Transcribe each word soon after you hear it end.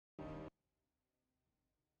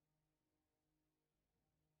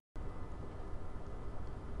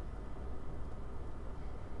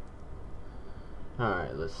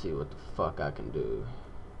Alright, let's see what the fuck I can do.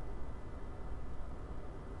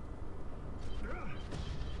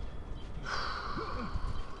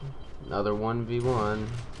 Another 1v1.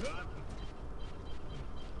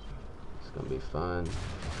 It's gonna be fun.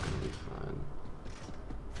 It's gonna be fun.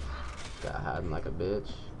 Guy hiding like a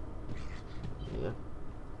bitch. Yep.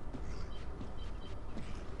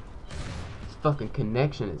 This fucking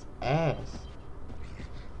connection is ass.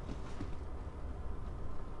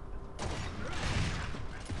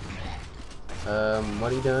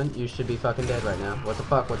 What are you doing? You should be fucking dead right now. What the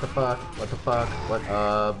fuck? What the fuck? What the fuck? What?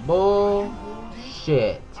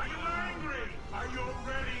 Bullshit.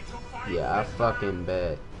 Yeah, I fucking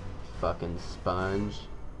bet. Fucking sponge.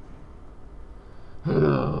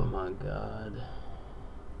 Oh my god.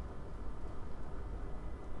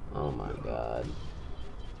 Oh my god.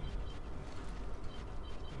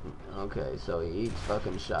 Okay, so he eats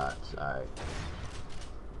fucking shots. Alright.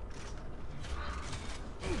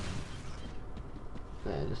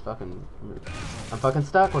 Man, just fucking... I'm fucking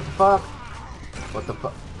stuck. What the fuck? What the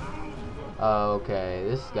fuck? Okay,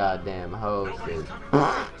 this goddamn host is...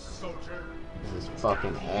 This is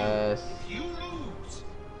fucking ass.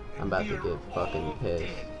 I'm about to get fucking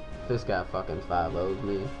pissed. This guy fucking 5-0'd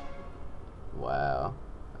me. Wow.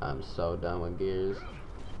 I'm so done with Gears.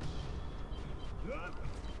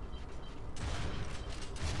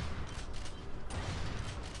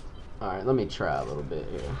 Alright, let me try a little bit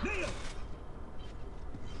here.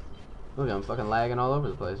 Look, I'm fucking lagging all over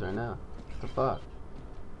the place right now. What the fuck?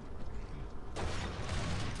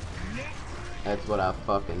 That's what I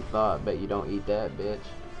fucking thought. Bet you don't eat that, bitch.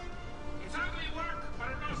 It's ugly work, but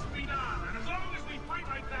it must be done. And as long as we fight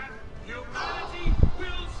like that, humanity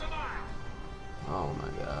will survive. Oh my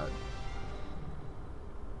god.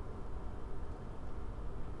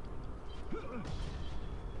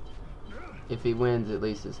 If he wins, at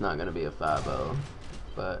least it's not gonna be a 5-0.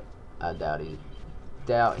 But I doubt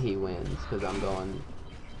he wins, because I'm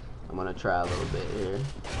gonna try a little bit here.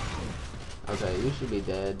 Okay, you should be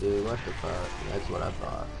dead, dude. What the fuck? That's what I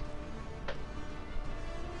thought.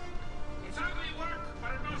 It's ugly work,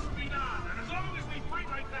 but it must be done. And as long as we fight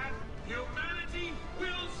like that, humanity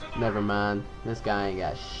will survive. Never mind. This guy ain't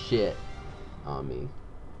got shit on me.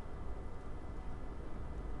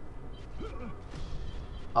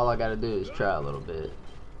 All I gotta do is try a little bit.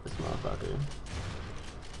 This motherfucker.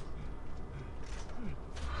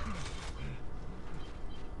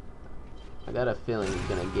 I got a feeling he's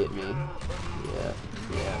gonna get me.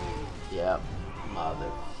 Yeah.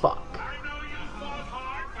 Motherfuck. I know you fought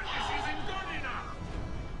hard, but this isn't good enough.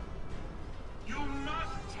 You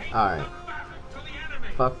must take Alright. the battle to the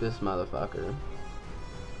enemy. Fuck this motherfucker.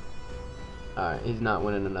 Alright, he's not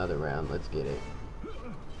winning another round. Let's get it.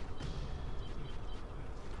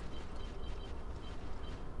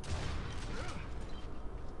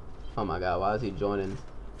 Oh my god, why is he joining?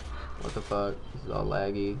 What the fuck? This is all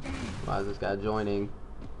laggy. Why is this guy joining?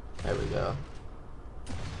 There we go.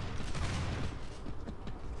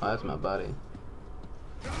 Oh, that's my buddy.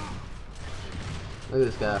 Look at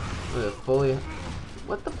this guy. Look at fully.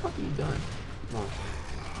 What the fuck are you doing? Come on.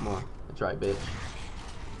 Come on. That's right, bitch.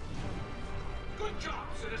 Good job,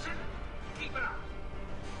 citizen. Keep it up.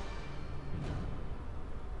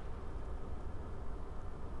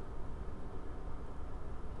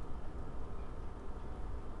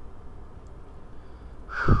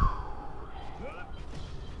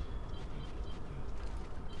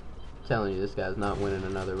 I'm telling you, this guy's not winning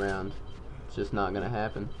another round. It's just not gonna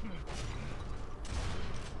happen.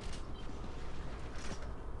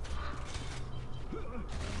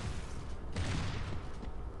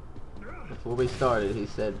 Before we started, he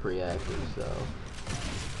said pre-active, so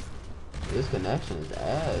this connection is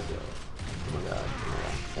ass, yo. Oh my god.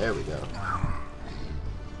 There we go.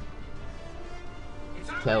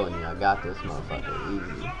 I'm telling you, I got this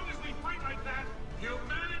motherfucker easy.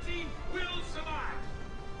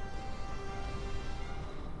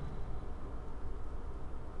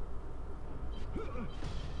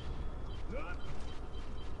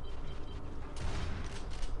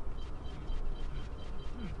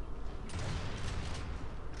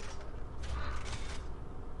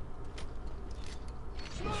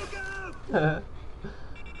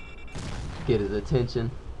 Get his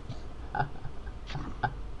attention. The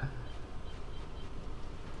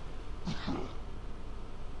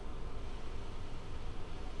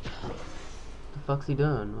fuck's he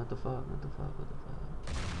doing? What the fuck? What the fuck? What the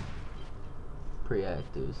fuck?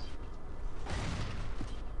 Pre-actors.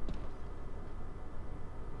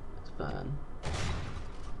 It's fine.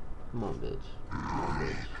 Come on, bitch. Come on,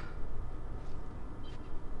 bitch.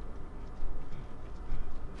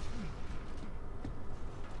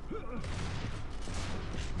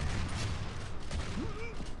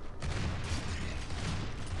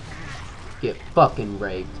 Get fucking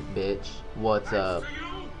raped, bitch. What's up? For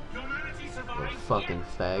you, humanity You survived fucking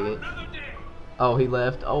yet faggot. another day. Oh, he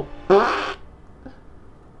left. Oh.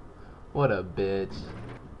 What a bitch.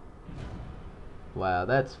 Wow,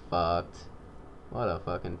 that's fucked. What a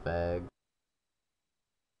fucking fag.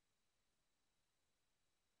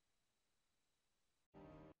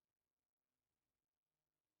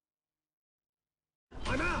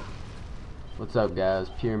 I'm out. What's up, guys?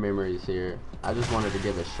 Pure Memories here. I just wanted to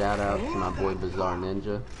give a shout out to my boy Bizarre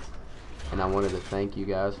Ninja. And I wanted to thank you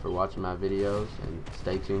guys for watching my videos. And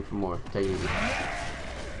stay tuned for more. Take it easy.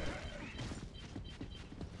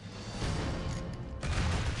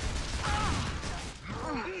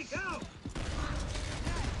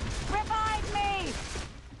 Revive me!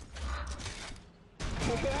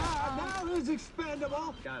 Yeah, now he's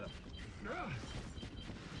expendable. Got him.